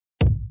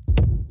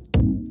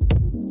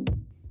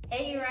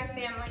Hey UREC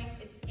family,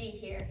 it's Dee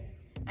here.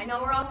 I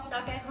know we're all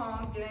stuck at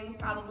home doing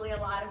probably a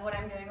lot of what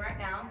I'm doing right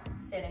now,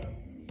 sitting.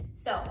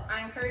 So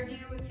I encourage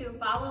you to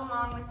follow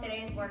along with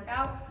today's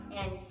workout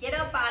and get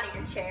up out of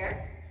your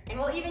chair, and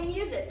we'll even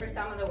use it for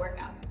some of the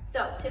workout.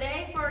 So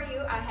today for you,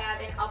 I have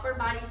an upper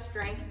body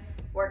strength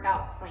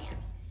workout planned.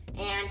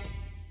 And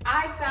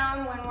I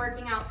found when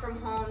working out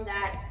from home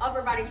that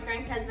upper body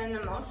strength has been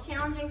the most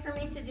challenging for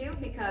me to do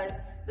because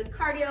with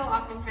cardio,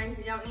 oftentimes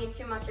you don't need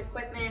too much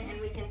equipment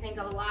and we can think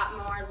of a lot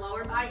more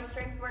lower body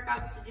strength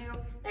workouts to do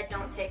that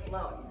don't take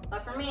load.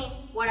 But for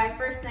me, what I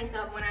first think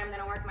of when I'm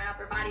gonna work my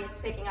upper body is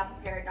picking up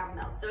a pair of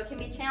dumbbells. So it can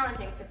be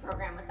challenging to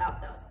program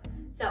without those.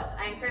 So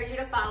I encourage you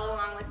to follow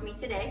along with me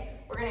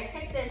today. We're gonna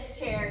kick this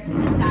chair to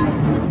the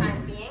side for the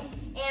time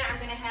being, and I'm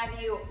gonna have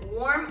you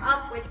warm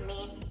up with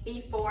me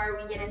before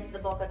we get into the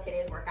bulk of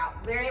today's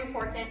workout. Very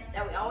important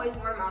that we always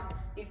warm up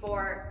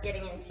before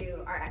getting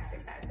into our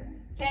exercises,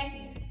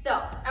 okay? So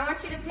I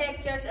want you to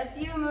pick just a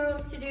few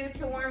moves to do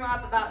to warm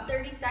up, about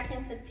 30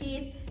 seconds a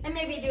piece, and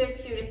maybe do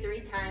it 2 to 3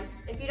 times.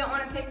 If you don't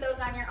want to pick those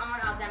on your own,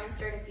 I'll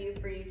demonstrate a few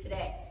for you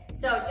today.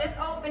 So just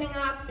opening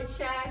up the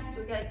chest,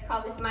 we like to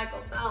call this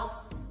Michael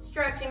Phelps,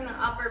 stretching the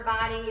upper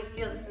body. You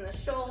feel this in the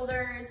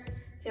shoulders,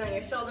 feeling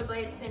your shoulder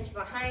blades pinch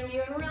behind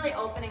you, and really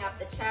opening up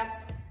the chest.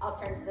 I'll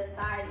turn to the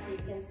side so you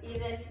can see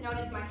this.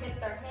 Notice my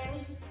hips are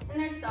hinged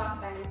and there's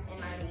soft bends in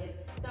my knees.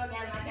 So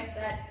again, like I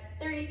said,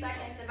 30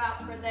 seconds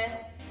about for this.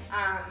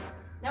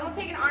 Then we'll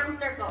take an arm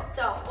circle.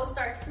 So we'll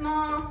start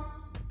small,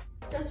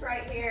 just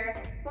right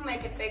here. We'll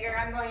make it bigger.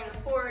 I'm going in the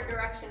forward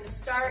direction to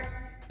start,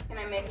 and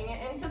I'm making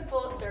it into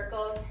full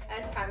circles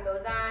as time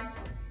goes on.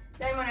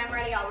 Then when I'm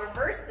ready, I'll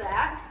reverse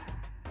that,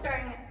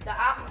 starting the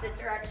opposite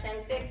direction,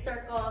 big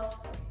circles,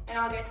 and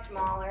I'll get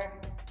smaller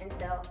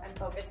until I'm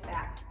focused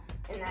back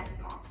in that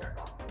small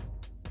circle.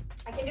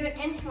 I can do an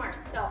inchworm,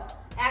 so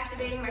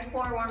activating my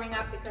core, warming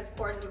up because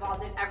core is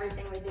involved in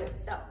everything we do.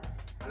 So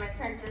I'm gonna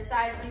turn to the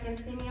side so you can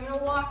see me. I'm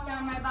gonna walk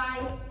down my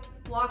body,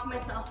 walk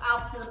myself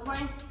out to the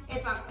plank.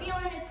 If I'm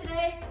feeling it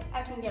today,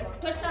 I can give a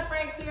push-up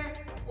right here,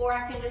 or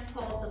I can just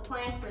hold the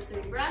plank for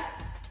 3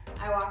 breaths.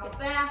 I walk it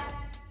back,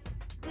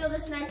 feel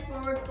this nice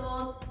forward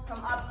fold,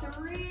 come up to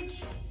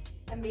reach,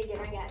 and begin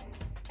again,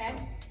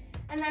 okay?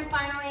 And then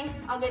finally,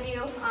 I'll give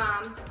you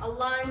a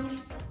lunge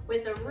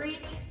with a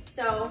reach.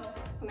 So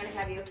I'm gonna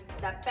have you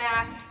step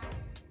back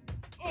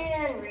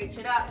and reach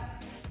it up.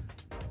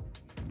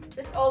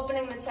 Just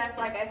opening the chest,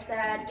 like I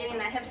said, getting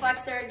that hip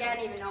flexor again,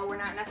 even though we're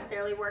not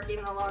necessarily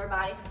working the lower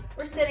body.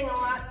 We're sitting a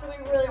lot, so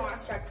we really wanna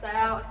stretch that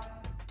out.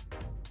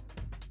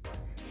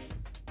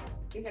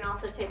 You can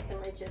also take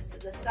some reaches to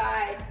the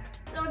side.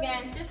 So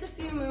again, just a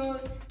few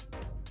moves.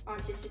 I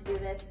want you to do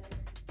this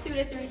 2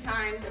 to 3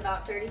 times,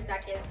 about 30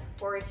 seconds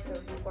for each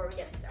move before we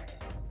get started.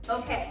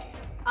 Okay,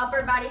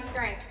 upper body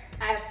strength.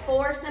 I have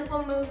 4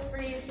 simple moves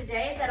for you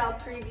today that I'll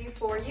preview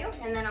for you,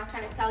 and then I'll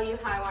kind of tell you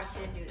how I want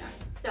you to do them.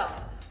 So,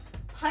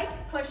 pike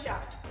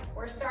push-up.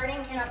 We're starting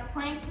in a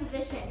plank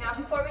position. Now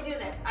before we do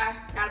this,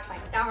 not a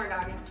plank, downward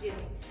dog, excuse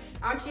me.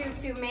 I want you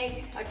to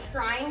make a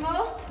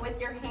triangle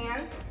with your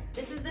hands.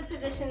 This is the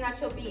position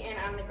that you'll be in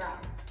on the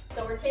ground.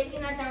 So we're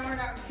taking that downward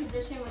dog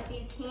position with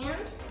these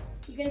hands.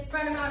 You can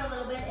spread them out a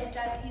little bit if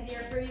that's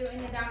easier for you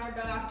in the downward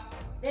dog.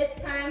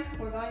 This time,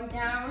 we're going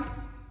down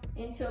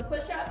into a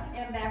push-up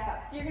and back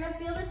up. So you're gonna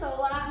feel this a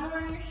lot more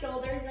in your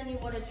shoulders than you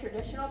would a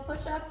traditional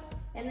push-up.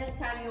 And this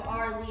time you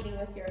are leading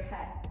with your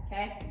head,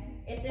 okay?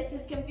 If this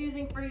is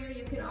confusing for you,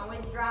 you can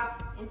always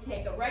drop and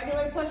take a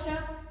regular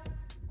push-up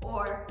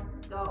or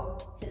go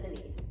to the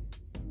knees,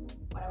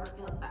 whatever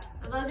feels best.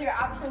 So those are your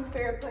options for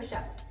your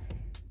push-up.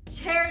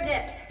 Chair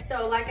dips.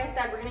 So like I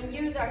said, we're gonna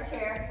use our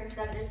chair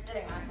instead of just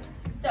sitting on it.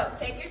 So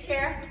take your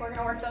chair, we're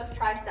gonna work those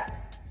triceps.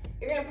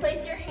 You're gonna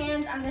place your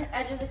hands on the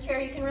edge of the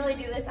chair. You can really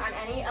do this on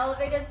any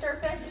elevated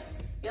surface.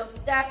 You'll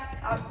step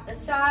out to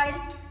the side,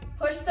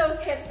 push those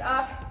hips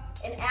up,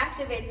 and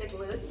activate the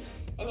glutes.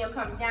 And you'll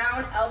come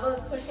down,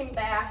 elbows pushing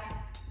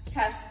back,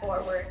 chest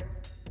forward,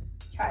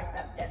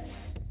 tricep dips,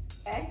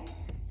 okay?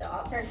 So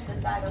I'll turn to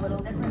the side a little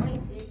differently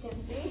so you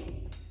can see.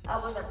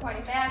 Elbows are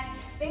pointing back,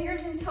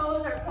 fingers and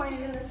toes are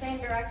pointed in the same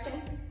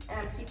direction, and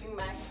I'm keeping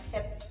my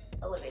hips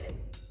elevated.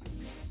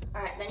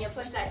 All right, then you'll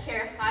push that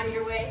chair out of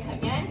your way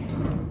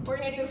again. We're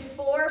gonna do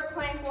 4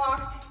 plank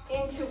walks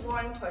into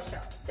 1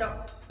 push-up. So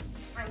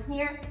I'm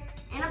here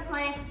in a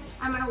plank.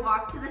 I'm gonna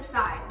walk to the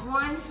side.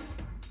 1,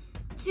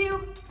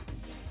 2,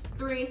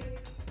 3,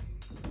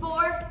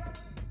 4.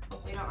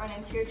 Hopefully you don't run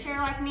into your chair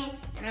like me.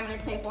 And I'm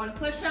gonna take 1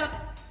 push-up,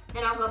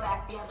 then I'll go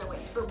back the other way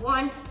for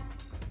 1,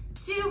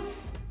 2,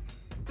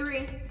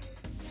 3,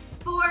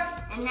 4.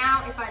 And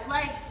now if I'd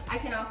like, I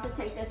can also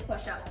take this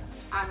push-up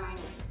on my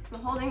knees. So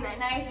holding that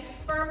nice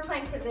firm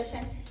plank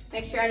position,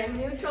 make sure you're at a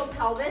neutral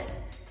pelvis.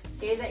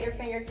 Gaze at your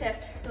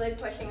fingertips, really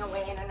pushing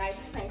away in a nice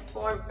plank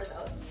form for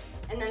those.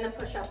 And then the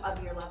push-up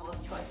of your level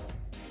of choice.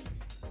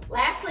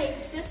 Lastly,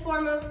 just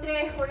 4 moves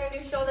today. We're gonna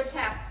do shoulder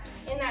taps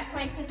in that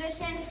plank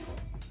position.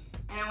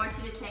 And I want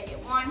you to take it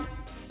 1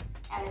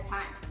 at a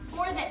time.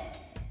 For this,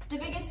 the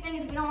biggest thing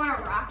is we don't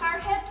wanna rock our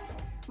hips.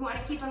 You want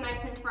to keep them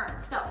nice and firm.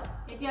 So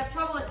if you have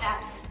trouble with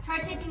that, try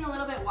taking a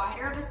little bit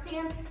wider of a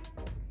stance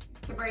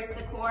to brace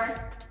the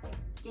core.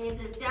 Gaze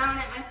is down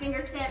at my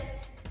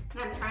fingertips,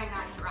 and I'm trying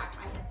not to rock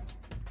my hips.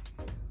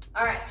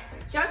 All right,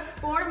 just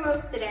 4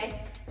 moves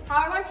today.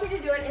 How I want you to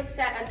do it is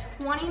set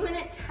a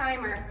 20-minute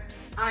timer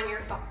on your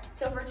phone.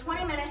 So for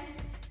 20 minutes,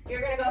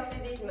 you're gonna go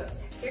through these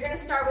moves. You're gonna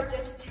start with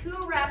just 2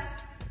 reps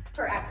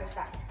per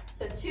exercise.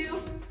 So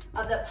 2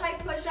 of the pike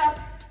push-up,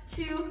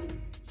 2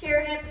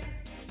 chair dips,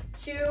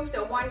 2,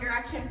 so 1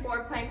 direction,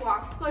 4 plank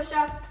walks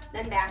push-up,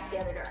 then back the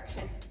other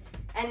direction.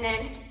 And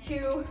then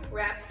 2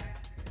 reps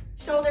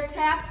shoulder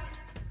taps.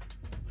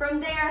 From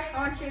there, I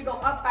want you to go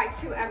up by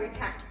 2 every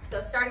time.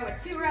 So starting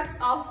with 2 reps,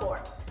 all 4.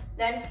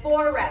 Then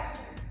 4 reps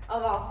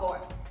of all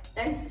 4.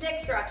 Then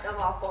 6 reps of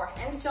all 4,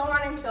 and so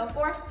on and so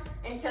forth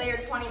until your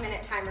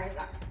 20-minute timer is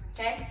up,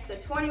 okay? So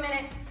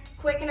 20-minute,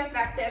 quick and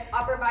effective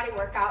upper body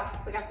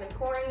workout. We got some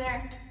core in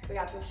there, we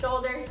got some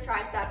shoulders,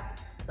 triceps,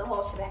 the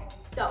whole shebang.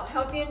 So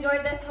hope you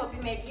enjoyed this, hope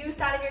you made use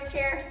out of your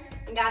chair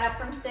and got up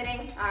from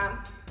sitting.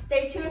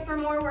 Stay tuned for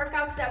more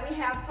workouts that we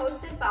have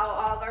posted. Follow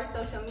all of our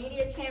social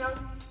media channels,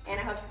 and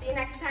I hope to see you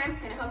next time,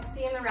 and I hope to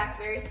see you in the rec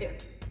very soon.